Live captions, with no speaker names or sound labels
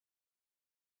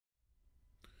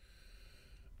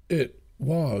It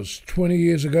was 20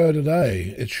 years ago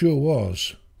today. It sure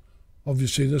was.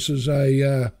 Obviously, this is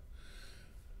a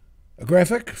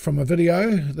graphic from a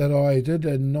video that I did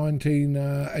in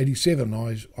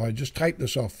 1987. I just taped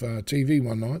this off TV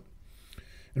one night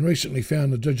and recently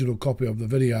found a digital copy of the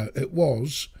video. It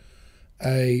was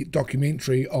a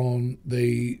documentary on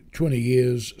the 20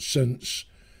 years since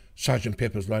Sgt.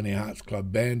 Pepper's Lonely Hearts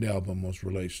Club Band album was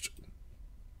released.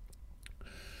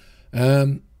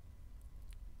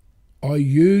 I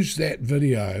used that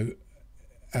video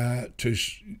to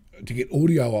get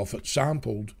audio off it,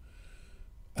 sampled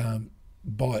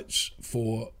bites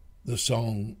for the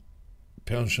song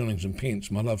Pounds, Shillings and Pence,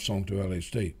 my love song to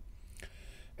LSD.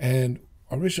 And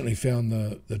I recently found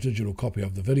the digital copy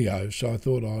of the video, so I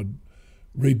thought I'd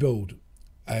rebuild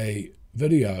a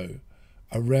video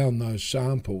around those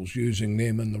samples, using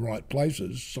them in the right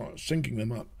places, syncing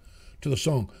them up to the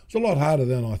song. It's a lot harder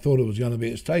than I thought it was going to be.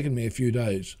 It's taken me a few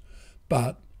days,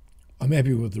 but I'm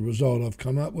happy with the result I've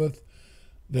come up with.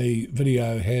 The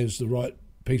video has the right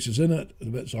pieces in it, the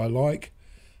bits I like,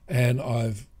 and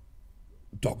I've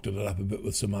doctored it up a bit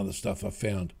with some other stuff I've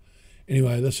found.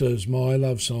 Anyway, this is my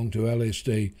love song to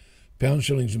LSD, Pounds,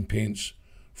 Shillings and Pence,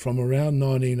 from around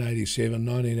 1987,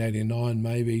 1989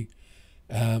 maybe.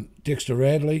 Dexter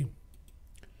Radley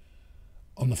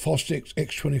on the Foztex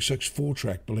X-26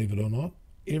 4-track, believe it or not.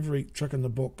 Every trick in the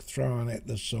book thrown at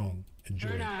this song. Enjoy.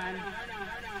 Turn on.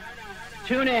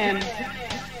 Tune in.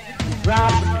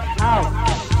 Drop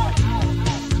out.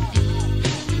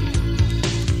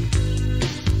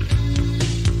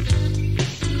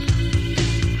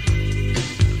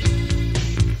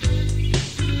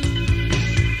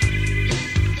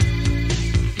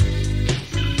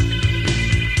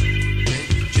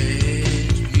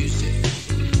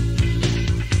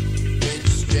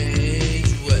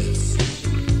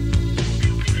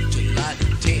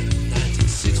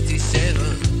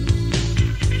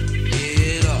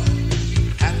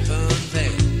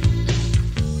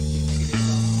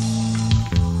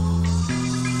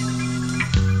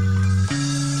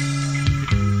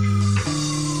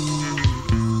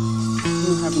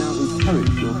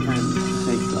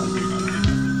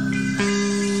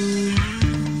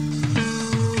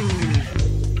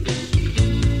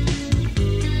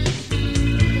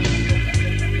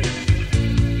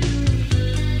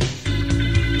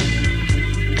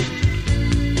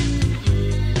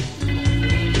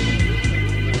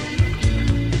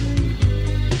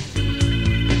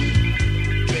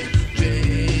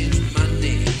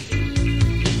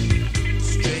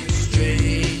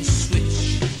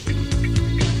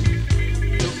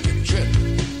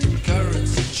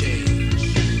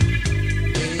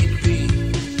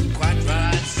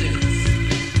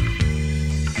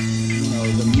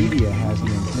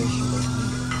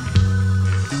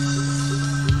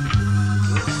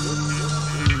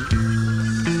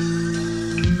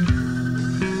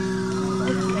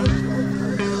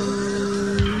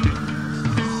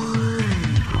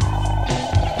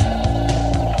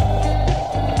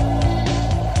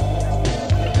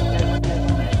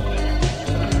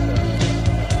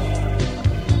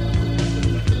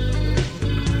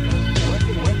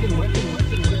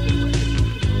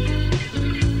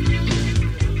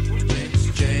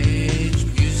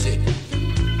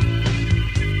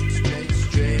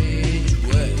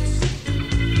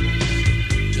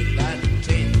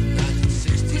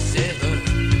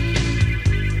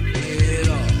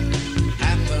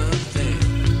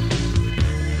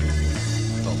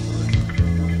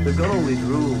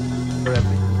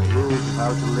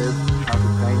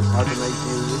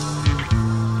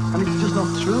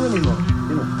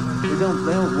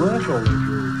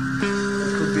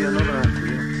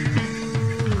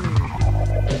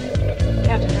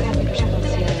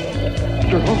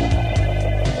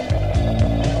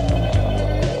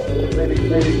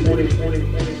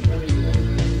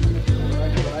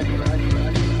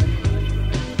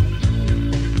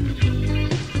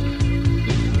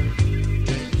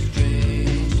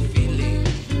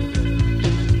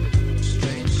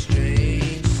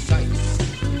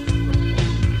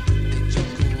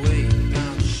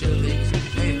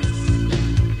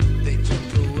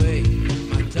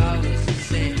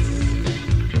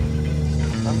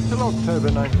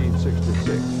 October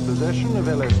 1966, possession of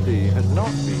LSD had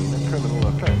not been a criminal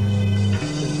offence.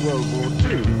 Since World War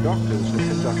II, doctors had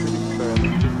conducted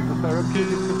experiments into the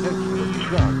therapeutic potential of the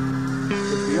drug.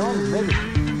 But beyond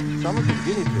medicine, some of the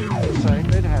guinea pigs were saying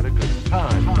they'd had a good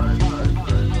time.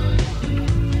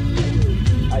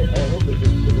 I hope that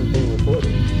this isn't being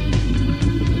recorded.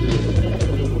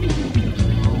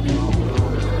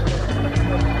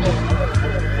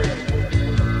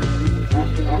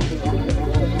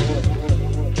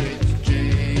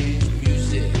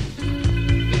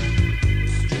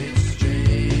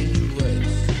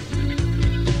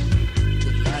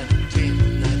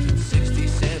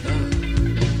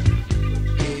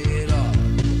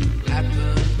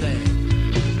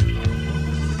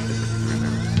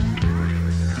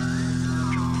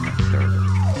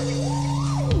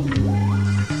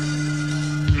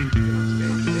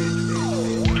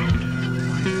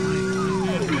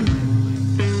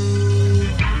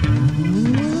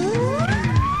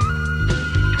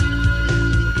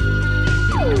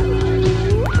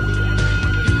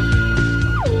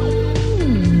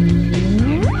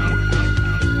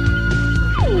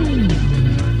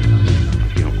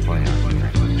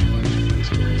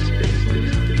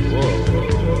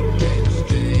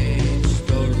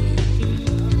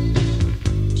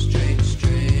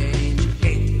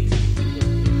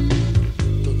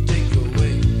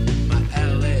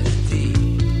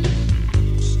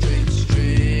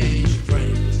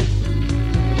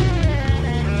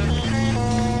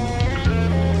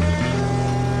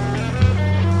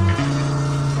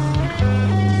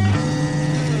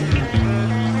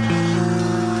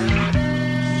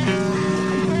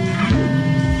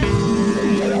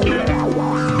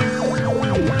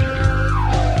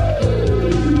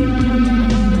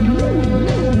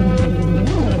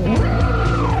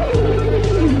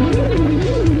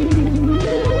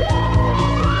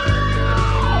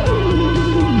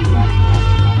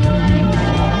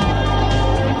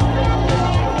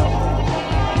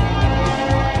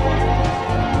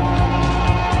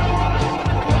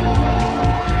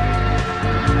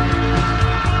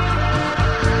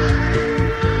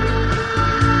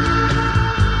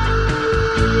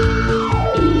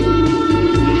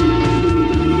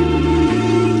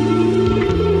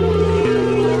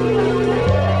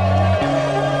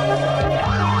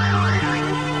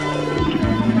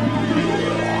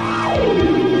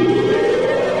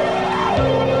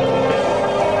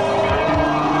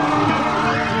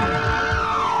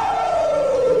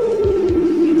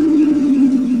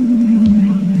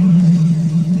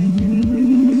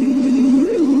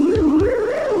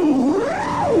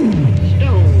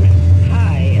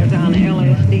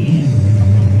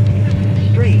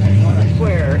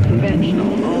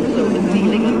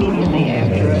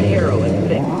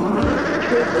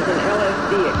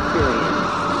 LSD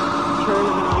experience. Turn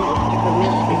on is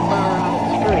immensely far-off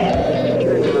experience is to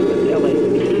turn on with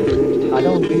LSD. I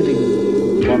don't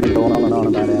really want to go on and on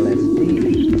about LSD.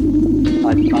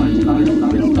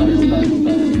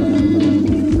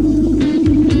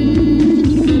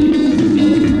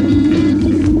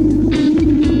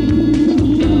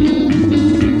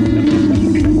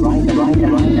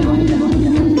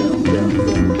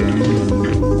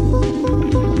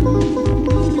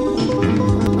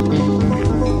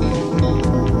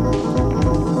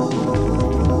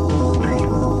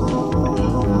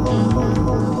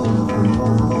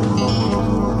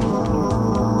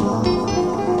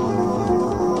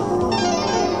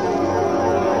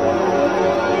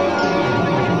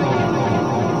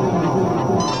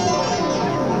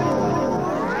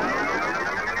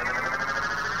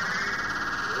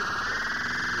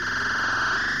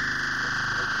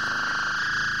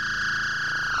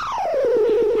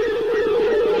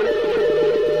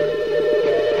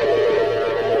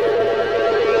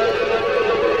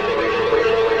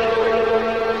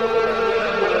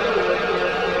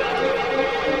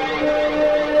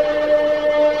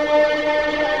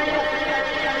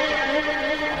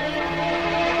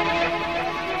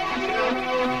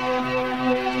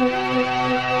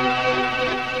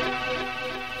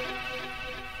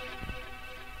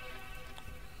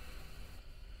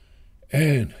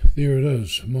 And there it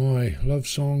is, my love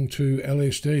song to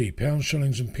LSD, pounds,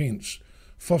 shillings and pence.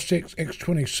 Foztex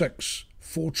X-26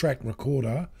 4-track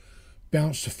recorder,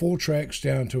 bounced the 4 tracks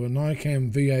down to a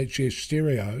Nicam VHS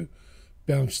stereo,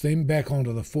 bounced them back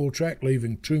onto the 4-track,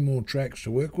 leaving 2 more tracks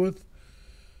to work with.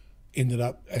 Ended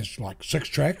up as like 6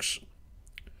 tracks.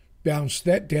 Bounced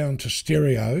that down to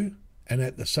stereo, and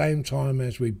at the same time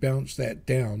as we bounced that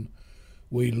down,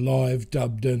 we live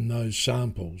dubbed in those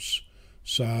samples.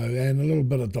 So, and a little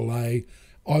bit of delay.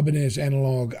 Ibanez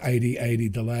analog 8080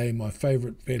 delay, my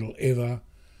favourite pedal ever.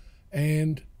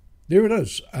 And there it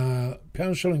is,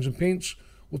 pounds, shillings and pence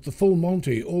with the full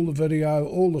Monty, all the video,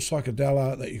 all the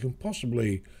psychedelic that you can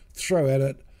possibly throw at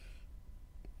it.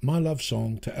 My love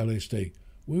song to LSD.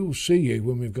 We will see you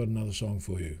when we've got another song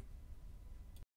for you.